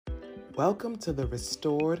Welcome to the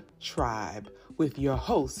Restored Tribe with your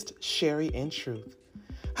host, Sherry in Truth.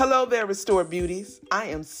 Hello there, Restored Beauties. I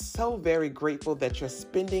am so very grateful that you're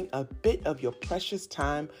spending a bit of your precious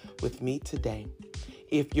time with me today.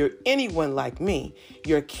 If you're anyone like me,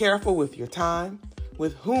 you're careful with your time,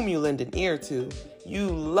 with whom you lend an ear to, you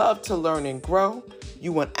love to learn and grow,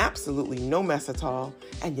 you want absolutely no mess at all,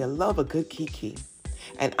 and you love a good kiki.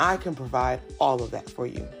 And I can provide all of that for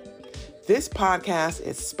you. This podcast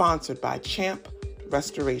is sponsored by Champ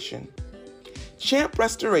Restoration. Champ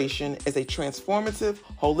Restoration is a transformative,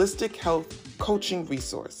 holistic health coaching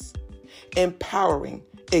resource, empowering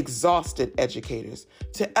exhausted educators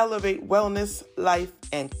to elevate wellness, life,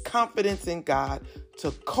 and confidence in God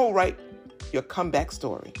to co-write your comeback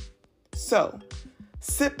story. So,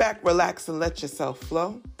 sit back, relax, and let yourself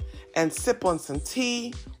flow, and sip on some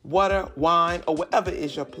tea, water, wine, or whatever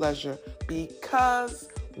is your pleasure, because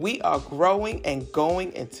we are growing and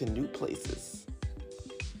going into new places.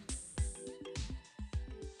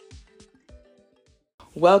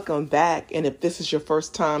 Welcome back. And if this is your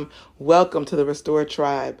first time, welcome to the Restored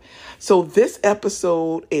Tribe. So this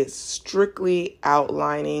episode is strictly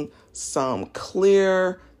outlining some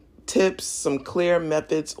clear tips, some clear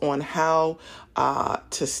methods on how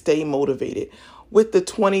to stay motivated. With the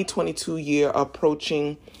 2022 year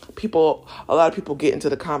approaching, a lot of people get into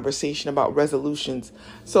the conversation about resolutions.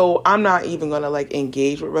 So I'm not even going to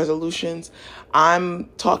engage with resolutions. I'm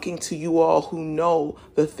talking to you all who know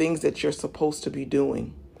the things that you're supposed to be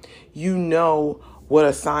doing. You know what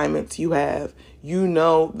assignments you have. You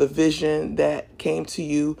know the vision that came to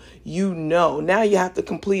you. You know, now you have to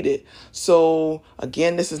complete it. So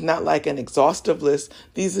again, this is not like an exhaustive list.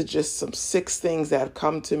 These are just some 6 things that have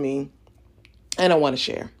come to me and I want to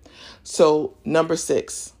share. So number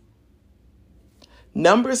 6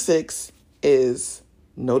 is,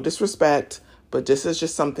 no disrespect, but this is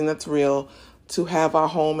just something that's real, to have our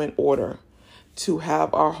home in order, to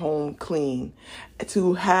have our home clean,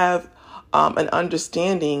 to have an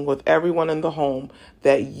understanding with everyone in the home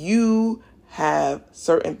that you have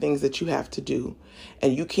certain things that you have to do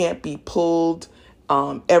and you can't be pulled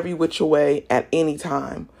every which way at any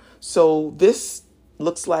time. So this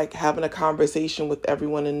looks like having a conversation with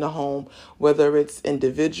everyone in the home, whether it's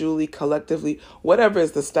individually, collectively, whatever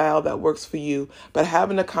is the style that works for you, but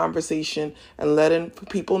having a conversation and letting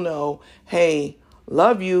people know, hey,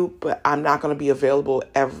 love you, but I'm not going to be available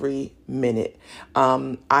every minute.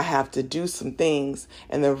 I have to do some things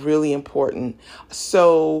and they're really important.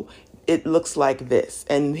 So it looks like this.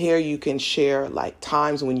 And here you can share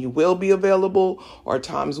times when you will be available or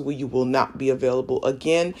times when you will not be available.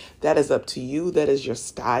 Again, that is up to you. That is your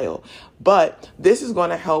style. But this is going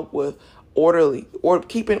to help with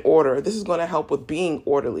keeping order. This is going to help with being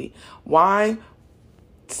orderly. Why?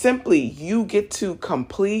 Simply, you get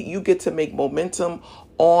to make momentum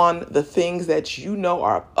on the things that you know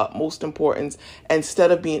are of utmost importance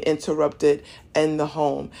instead of being interrupted in the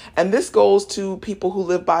home. And this goes to people who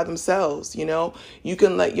live by themselves. You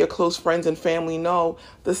can let your close friends and family know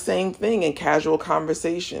the same thing in casual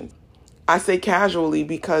conversation. I say casually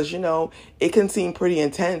because, it can seem pretty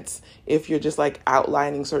intense if you're just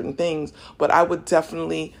outlining certain things, but I would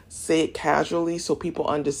definitely say it casually so people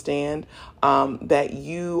understand that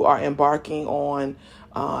you are embarking on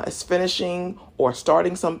finishing or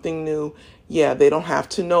starting something new. Yeah, they don't have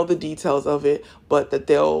to know the details of it, but that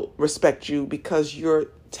they'll respect you because you're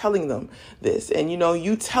telling them this. And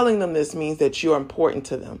you telling them this means that you're important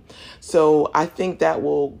to them. So I think that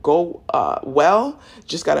will go well.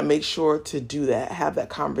 Just got to make sure to do that, have that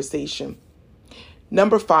conversation.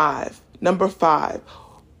 Number five,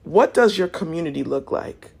 what does your community look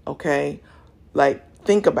like? Okay.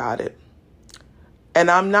 Think about it. And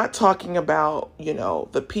I'm not talking about,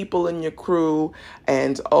 the people in your crew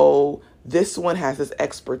and, this one has this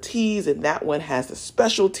expertise and that one has a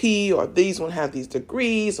specialty, or these one have these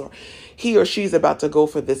degrees, or he or she's about to go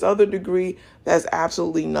for this other degree. That's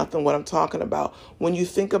absolutely nothing what I'm talking about. When you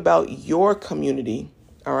think about your community,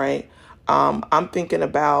 all right, I'm thinking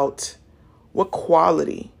about what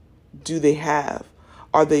quality do they have?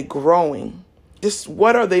 Are they growing? Just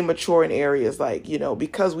what are they mature in areas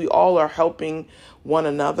because we all are helping one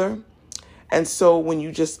another. And so when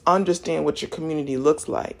you just understand what your community looks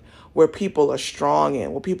like, where people are strong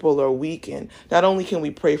in, where people are weak in, not only can we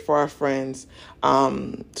pray for our friends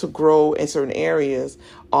to grow in certain areas,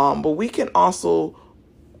 but we can also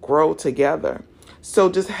grow together. So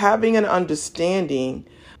just having an understanding,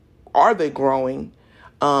 are they growing?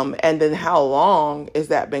 And then how long has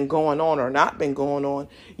that been going on or not been going on?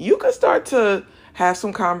 You can start to have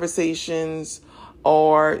some conversations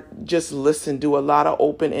or just listen. Do a lot of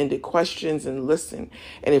open-ended questions and listen.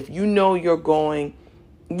 And if you know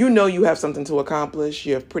you have something to accomplish,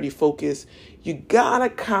 you're pretty focused, you gotta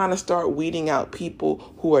kind of start weeding out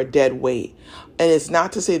people who are dead weight. And it's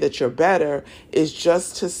not to say that you're better, it's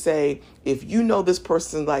just to say, if you know this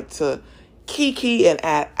person like to kiki and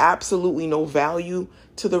add absolutely no value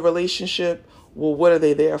to the relationship, well, what are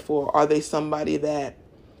they there for? Are they somebody that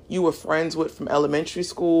you were friends with from elementary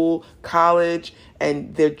school, college,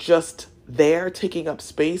 and they're just there taking up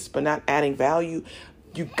space but not adding value?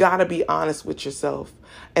 You gotta be honest with yourself.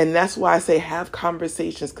 And that's why I say have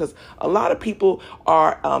conversations, because a lot of people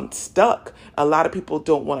are stuck. A lot of people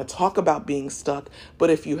don't want to talk about being stuck. But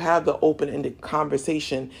if you have the open-ended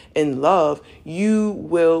conversation in love, you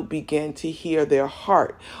will begin to hear their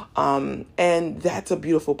heart. And that's a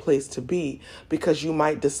beautiful place to be, because you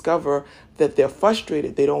might discover that they're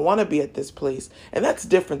frustrated. They don't want to be at this place. And that's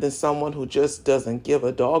different than someone who just doesn't give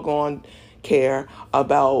a doggone care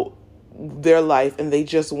about their life, and they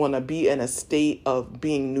just want to be in a state of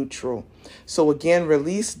being neutral. So again,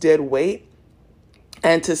 release dead weight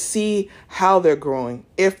and to see how they're growing,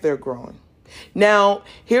 if they're growing. Now,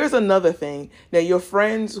 here's another thing. Now, your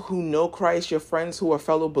friends who know Christ, your friends who are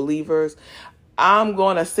fellow believers, I'm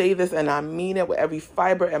going to say this and I mean it with every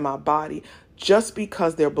fiber in my body. Just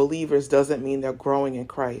because they're believers doesn't mean they're growing in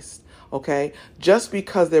Christ. Okay, just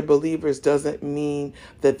because they're believers doesn't mean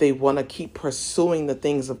that they want to keep pursuing the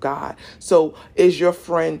things of God. So is your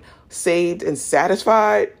friend saved and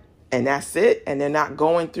satisfied and that's it, and they're not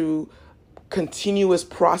going through continuous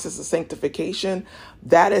process of sanctification?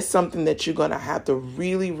 That is something that you're going to have to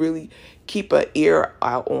really, really keep an ear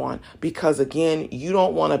out on, because again, you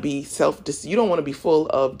don't want to be you don't want to be full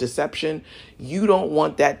of deception. You don't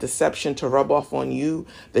want that deception to rub off on you,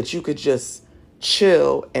 that you could just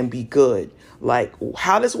chill and be good. Like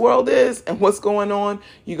how this world is and what's going on,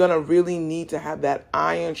 you're going to really need to have that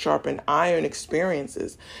iron sharpen iron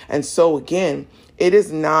experiences. And so again, it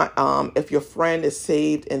is not, if your friend is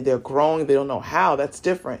saved and they're growing, they don't know how, that's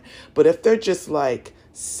different. But if they're just like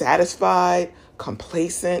satisfied,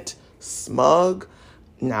 complacent, smug,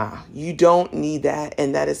 nah, you don't need that.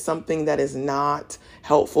 And that is something that is not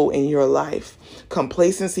helpful in your life.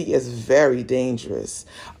 Complacency is very dangerous.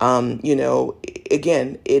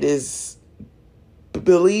 Again, it is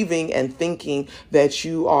believing and thinking that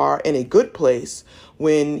you are in a good place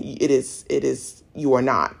when it is you are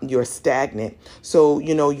not. You're stagnant. So,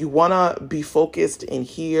 you want to be focused in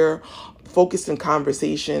here, focused in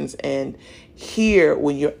conversations, and hear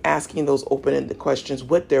when you're asking those open-ended questions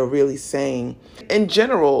what they're really saying. In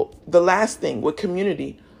general, the last thing with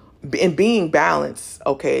community and being balanced,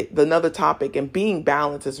 okay, another topic, and being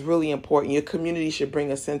balanced is really important. Your community should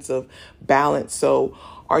bring a sense of balance. So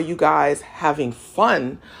are you guys having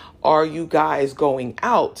fun? Are you guys going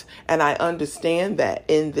out? And I understand that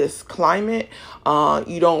in this climate,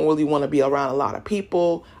 you don't really want to be around a lot of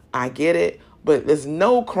people. I get it. But there's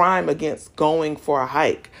no crime against going for a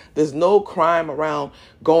hike. There's no crime around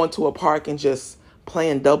going to a park and just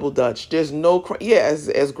playing double dutch. There's no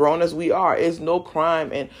as grown as we are, there's no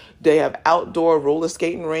crime. And they have outdoor roller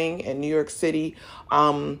skating ring in New York City,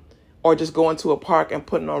 or just going to a park and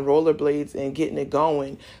putting on rollerblades and getting it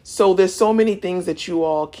going. So there's so many things that you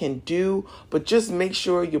all can do, but just make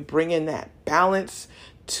sure you're bringing that balance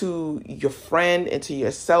to your friend and to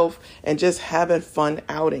yourself, and just having fun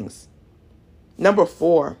outings. Number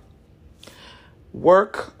 4,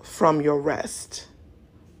 work from your rest.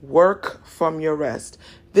 Work from your rest.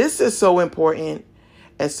 This is so important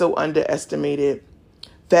and so underestimated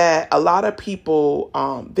that a lot of people,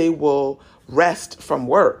 they will rest from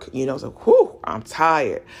work. It's like, whew, I'm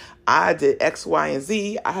tired. I did X, Y, and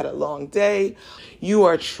Z. I had a long day. You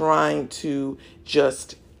are trying to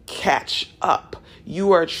just catch up.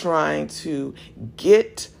 You are trying to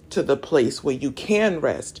get to the place where you can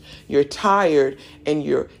rest. You're tired and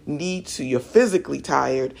you're physically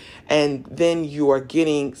tired, and then you are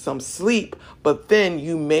getting some sleep, but then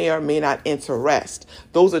you may or may not enter rest.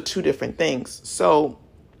 Those are two different things. So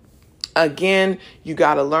again, you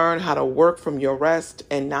got to learn how to work from your rest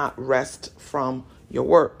and not rest from your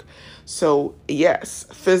work. So yes,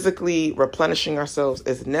 physically replenishing ourselves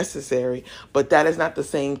is necessary, but that is not the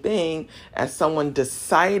same thing as someone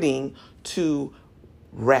deciding to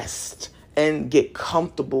rest and get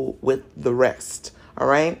comfortable with the rest. All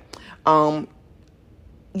right.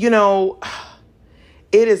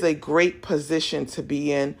 It is a great position to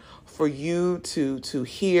be in for you to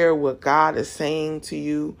hear what God is saying to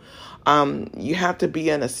you. You have to be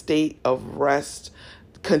in a state of rest,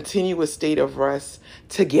 continuous state of rest,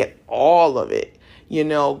 to get all of it.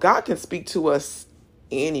 God can speak to us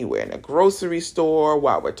anywhere, in a grocery store,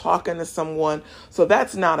 while we're talking to someone. So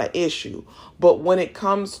that's not an issue. But when it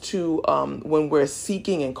comes to when we're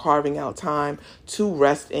seeking and carving out time to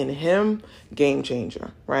rest in Him, game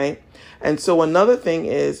changer, right? And so another thing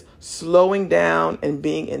is slowing down and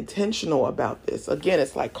being intentional about this. Again,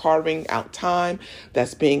 it's like carving out time.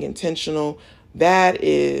 That's being intentional. That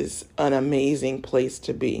is an amazing place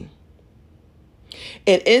to be.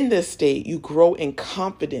 And in this state, you grow in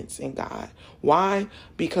confidence in God. Why?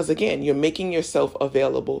 Because again, you're making yourself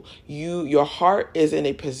available. Your heart is in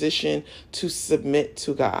a position to submit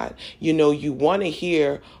to God. You know, you want to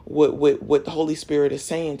hear what the Holy Spirit is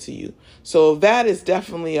saying to you. So that is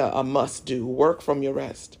definitely a must do. Work from your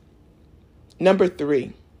rest. Number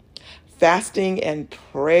 3, fasting and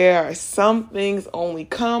prayer. Some things only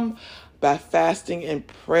come by fasting and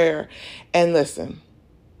prayer. And listen,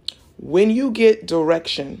 when you get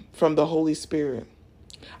direction from the Holy Spirit,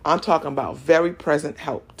 I'm talking about very present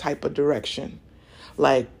help type of direction.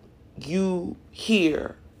 Like you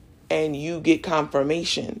hear and you get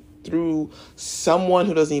confirmation through someone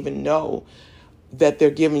who doesn't even know that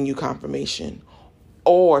they're giving you confirmation,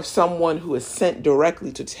 or someone who is sent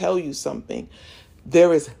directly to tell you something.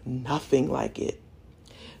 There is nothing like it.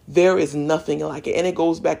 There is nothing like it. And it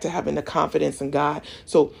goes back to having the confidence in God.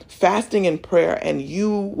 So fasting and prayer, and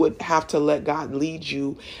you would have to let God lead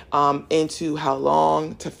you into how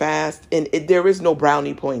long to fast. And there is no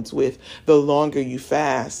brownie points with the longer you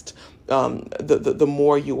fast, the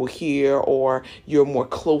more you will hear, or you're more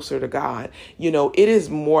closer to God. You know, it is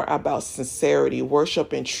more about sincerity,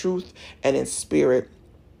 worship in truth and in spirit.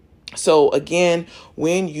 So again,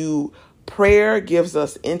 prayer gives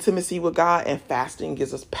us intimacy with God, and fasting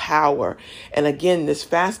gives us power. And again, this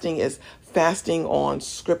fasting is fasting on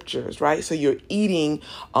scriptures, right? So you're eating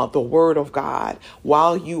the word of God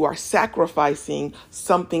while you are sacrificing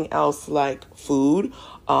something else like food.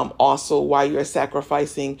 Also, while you're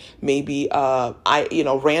sacrificing maybe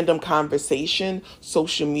random conversation,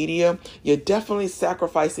 social media, you're definitely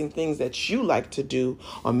sacrificing things that you like to do,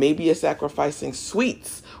 or maybe you're sacrificing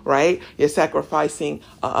sweets, right? You're sacrificing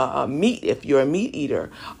meat if you're a meat eater,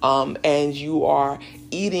 and you are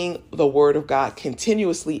eating the word of God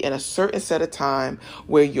continuously in a certain set of time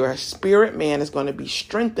where your spirit man is going to be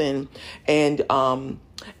strengthened and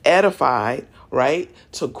edified, right?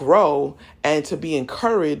 To grow and to be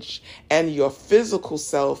encouraged, and your physical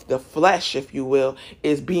self, the flesh, if you will,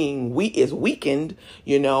 is weakened,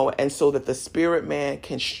 and so that the spirit man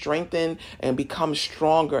can strengthen and become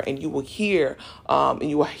stronger, and you will hear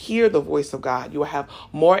the voice of God. You will have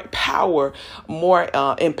more power, more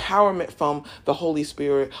empowerment from the Holy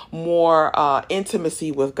Spirit, more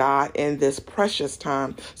intimacy with God in this precious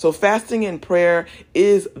time. So fasting and prayer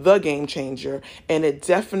is the game changer, and it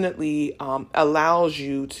definitely allows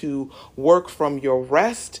you to work from your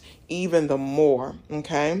rest even the more.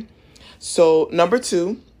 Okay. So number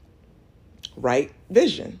 2, write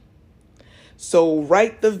vision. So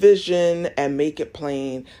write the vision and make it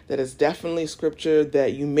plain. That is definitely scripture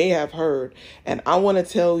that you may have heard. And I want to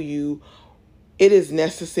tell you, it is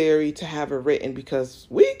necessary to have it written, because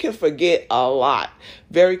we can forget a lot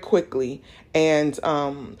very quickly. And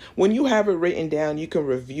when you have it written down, you can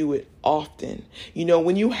review it often.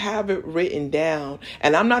 When you have it written down,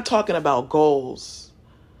 and I'm not talking about goals.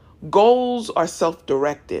 Goals are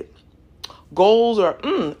self-directed. Goals are,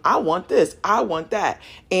 I want this, I want that.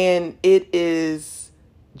 And it is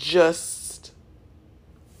just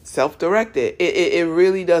self-directed. It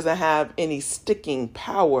really doesn't have any sticking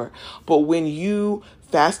power. But when you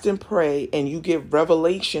fast and pray and you get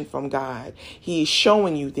revelation from God, He's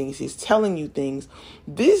showing you things, He's telling you things.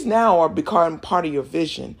 These now are becoming part of your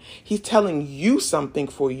vision. He's telling you something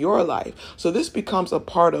for your life. So this becomes a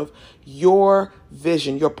part of your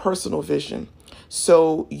vision, your personal vision.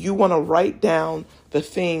 So you want to write down the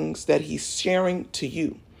things that He's sharing to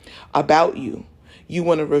you about you. You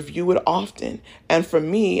want to review it often. And for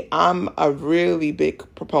me, I'm a really big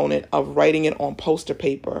proponent of writing it on poster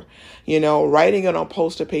paper, writing it on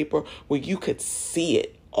poster paper where you could see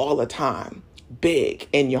it all the time, big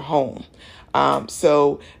in your home.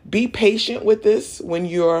 So be patient with this when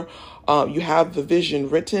you have the vision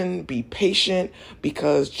written. Be patient,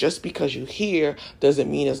 because just because you hear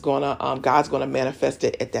doesn't mean God's gonna manifest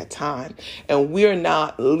it at that time. And we're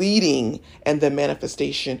not leading in the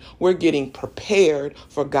manifestation. We're getting prepared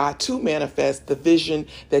for God to manifest the vision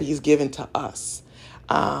that He's given to us.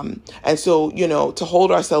 And so, to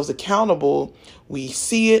hold ourselves accountable, we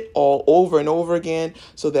see it all over and over again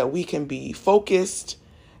so that we can be focused.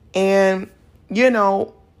 And,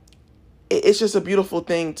 it's just a beautiful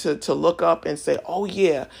thing to look up and say, oh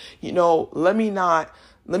yeah, let me not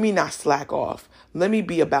not slack off. Let me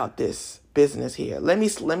be about this business here. Let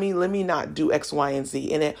me not do X, Y, and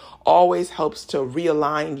Z. And it always helps to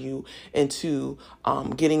realign you into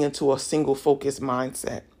getting into a single focus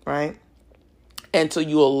mindset, right? And so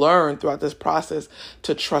you will learn throughout this process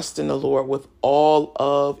to trust in the Lord with all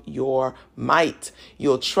of your might.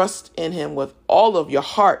 You'll trust in him with all of your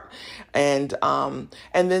heart. And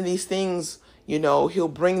then these things, he'll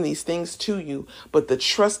bring these things to you, but the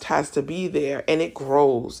trust has to be there and it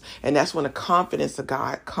grows. And that's when the confidence of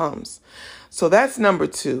God comes. So that's number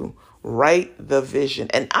 2. Write the vision.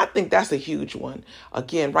 And I think that's a huge one.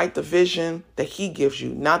 Again, write the vision that he gives you,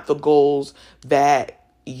 not the goals that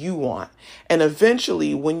you want. And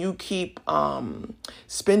eventually, when you keep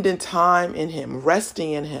spending time in him,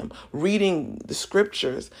 resting in him, reading the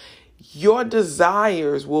scriptures, your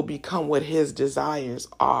desires will become what his desires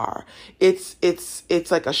are. It's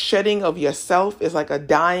like a shedding of yourself. It's like a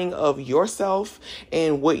dying of yourself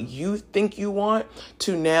and what you think you want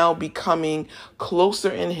to now becoming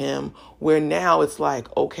closer in him, where now it's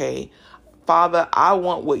like, okay, Father, I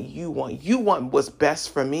want what you want. You want what's best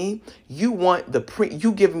for me. You want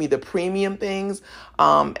you give me the premium things.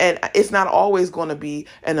 And it's not always going to be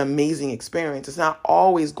an amazing experience. It's not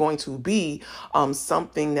always going to be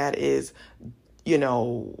something that is,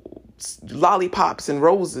 lollipops and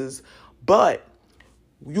roses, but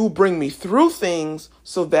you bring me through things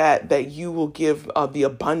so that you will give the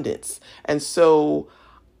abundance. And so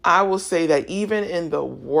I will say that even in the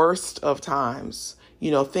worst of times,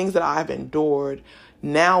 things that I've endured,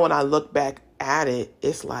 now when I look back at it,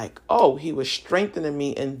 it's like, oh, he was strengthening me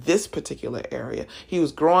in this particular area. He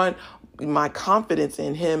was growing my confidence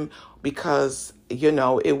in him because,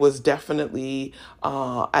 it was definitely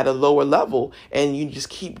at a lower level, and you just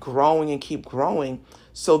keep growing and keep growing.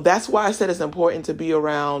 So that's why I said it's important to be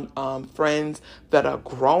around friends that are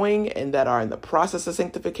growing and that are in the process of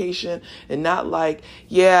sanctification, and not like,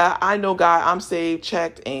 yeah, I know God, I'm saved,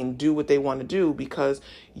 checked, and do what they want to do, because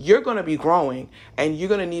you're going to be growing and you're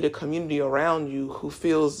going to need a community around you who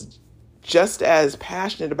feels just as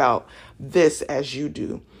passionate about this as you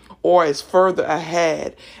do, or is further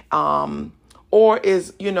ahead, or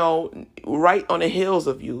is, right on the heels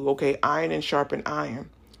of you. Okay, iron and sharpen iron.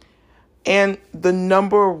 And the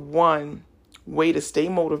number 1 way to stay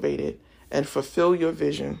motivated and fulfill your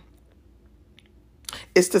vision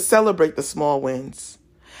is to celebrate the small wins.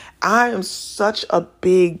 I am such a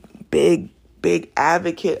big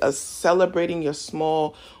advocate of celebrating your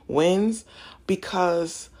small wins,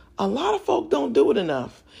 because a lot of folk don't do it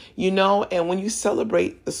enough, and when you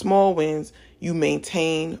celebrate the small wins, you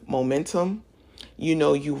maintain momentum.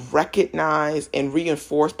 You recognize and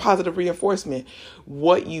reinforce, positive reinforcement,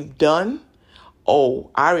 what you've done.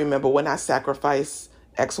 Oh, I remember when I sacrificed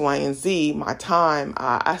X, Y, and Z, my time,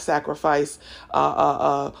 I sacrificed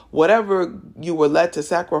whatever you were led to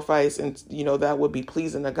sacrifice, and that would be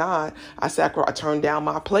pleasing to God. I turned down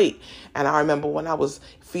my plate. And I remember when I was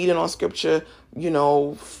feeding on scripture,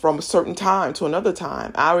 from a certain time to another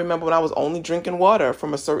time. I remember when I was only drinking water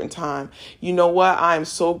from a certain time. You know what? I am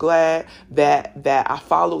so glad that I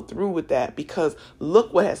followed through with that, because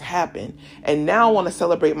look what has happened. And now I want to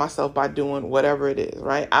celebrate myself by doing whatever it is,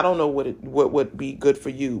 right? I don't know what would be good for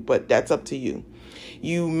you, but that's up to you.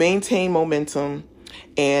 You maintain momentum,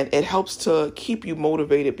 and it helps to keep you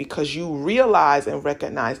motivated because you realize and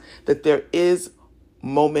recognize that there is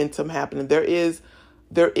momentum happening. There is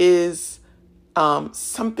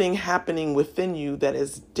something happening within you that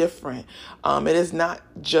is different. It is not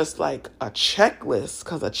just like a checklist,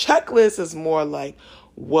 because a checklist is more like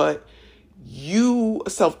what you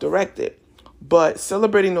self-directed, but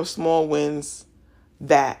celebrating those small wins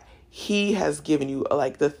that he has given you,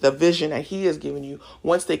 like the vision that he has given you,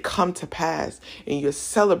 once they come to pass and you're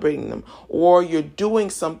celebrating them, or you're doing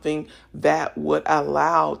something that would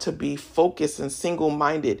allow to be focused and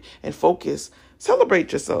single-minded and focused,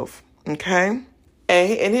 celebrate yourself. Okay.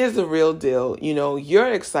 And here's the real deal.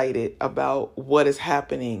 You're excited about what is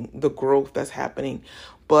happening, the growth that's happening,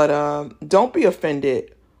 but don't be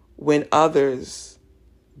offended when others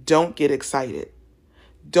don't get excited.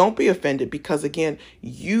 Don't be offended, because again,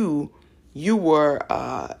 you were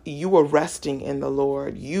resting in the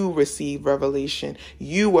Lord. You received revelation.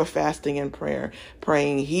 You were fasting and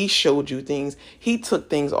praying. He showed you things. He took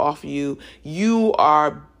things off you. You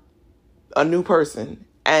are a new person,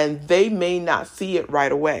 and they may not see it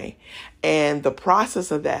right away. And the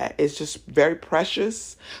process of that is just very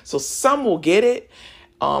precious. So some will get it.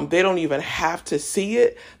 They don't even have to see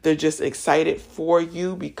it. They're just excited for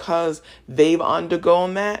you because they've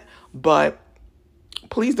undergone that. But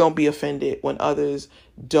please don't be offended when others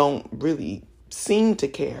don't really seem to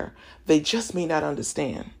care. They just may not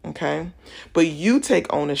understand, okay? But you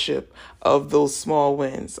take ownership of those small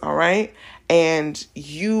wins, all right? And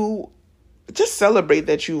you just celebrate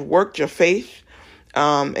that you've worked your faith,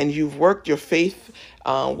 and you've worked your faith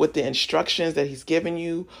with the instructions that he's given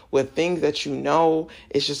you, with things that you know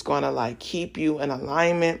is just going to like keep you in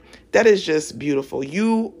alignment. That is just beautiful.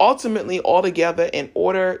 You ultimately, altogether, in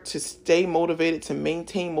order to stay motivated, to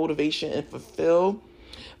maintain motivation and fulfill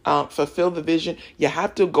the vision, you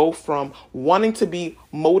have to go from wanting to be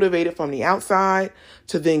motivated from the outside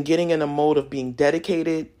to then getting in a mode of being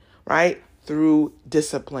dedicated, right? Through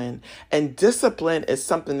discipline. And discipline is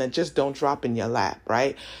something that just don't drop in your lap,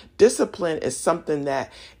 right? Discipline is something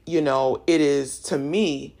that, it is, to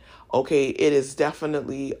me, okay, it is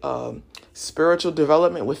definitely spiritual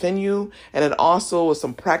development within you. And it also is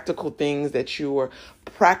some practical things that you are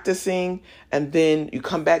practicing, and then you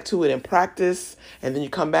come back to it and practice, and then you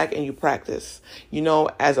come back and you practice.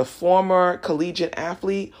 As a former collegiate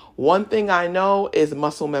athlete, one thing I know is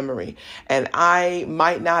muscle memory. And I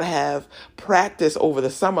might not have practiced over the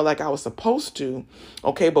summer like I was supposed to,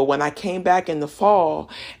 okay? But when I came back in the fall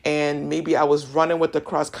and maybe I was running with the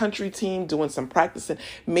cross country team, doing some practicing,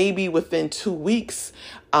 maybe within 2 weeks,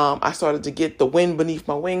 I started to get the wind beneath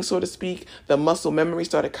my wings, so to speak. The muscle memory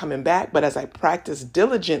started coming back. But as I practiced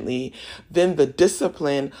diligently, then the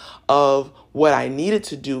discipline of what I needed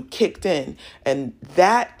to do kicked in. And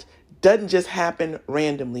that doesn't just happen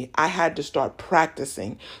randomly. I had to start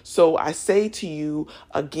practicing. So I say to you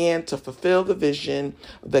again, to fulfill the vision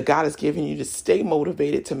that God has given you, to stay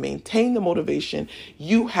motivated, to maintain the motivation,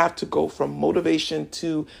 you have to go from motivation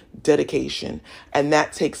to dedication. And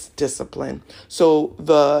that takes discipline. So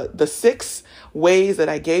the 6 ways that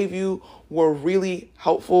I gave you were really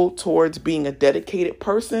helpful towards being a dedicated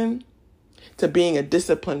person, to being a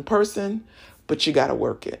disciplined person, but you got to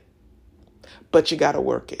work it.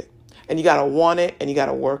 And you got to want it, and you got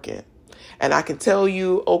to work it. And I can tell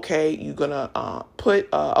you, okay, you're going to put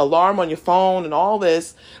an alarm on your phone and all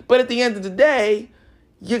this. But at the end of the day,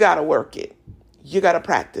 you got to work it. You got to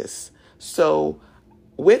practice. So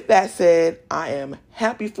with that said, I am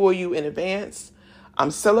happy for you in advance.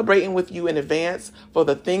 I'm celebrating with you in advance for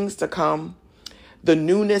the things to come, the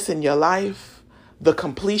newness in your life, the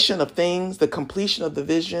completion of things, the completion of the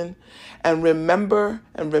vision. And remember,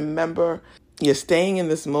 you're staying in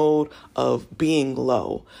this mode of being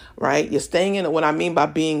low, right? You're staying in, what I mean by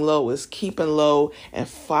being low is keeping low and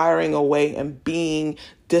firing away and being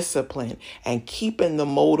disciplined and keeping the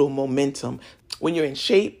mode of momentum. When you're in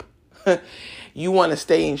shape, you want to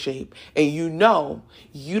stay in shape, and you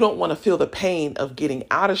don't want to feel the pain of getting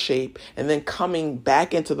out of shape and then coming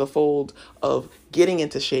back into the fold of getting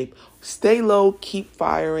into shape. Stay low, keep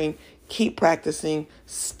firing, keep practicing,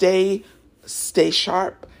 stay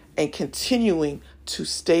sharp, and continuing to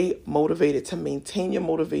stay motivated, to maintain your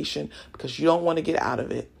motivation, because you don't want to get out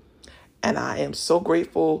of it. And I am so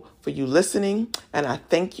grateful for you listening, and I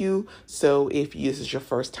thank you. So if this is your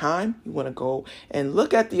first time, you want to go and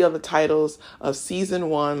look at the other titles of season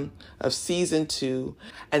 1, of season 2.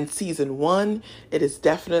 And season 1, it is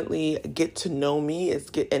definitely get to know me.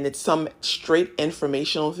 It's some straight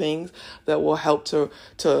informational things that will help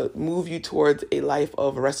to move you towards a life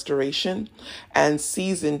of restoration. And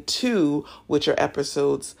season 2, which are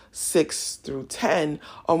episodes 6 through 10,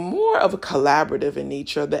 are more of a collaborative in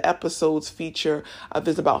nature. The episodes feature,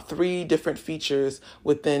 there's about 3 different features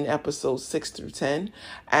within episodes 6 through 10.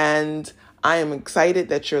 And I am excited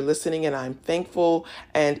that you're listening, and I'm thankful.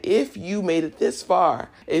 And if you made it this far,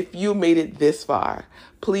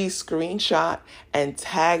 please screenshot and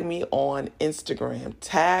tag me on Instagram.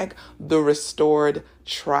 Tag The Restored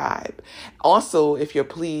Tribe. Also, if you're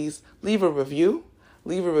pleased, leave a review.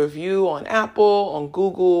 Leave a review on Apple, on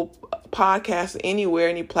Google Podcasts, anywhere,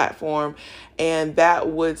 any platform. And that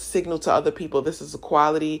would signal to other people this is a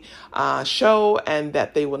quality show and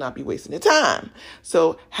that they will not be wasting their time.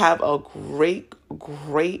 So have a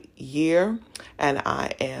great year. And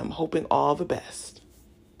I am hoping all the best.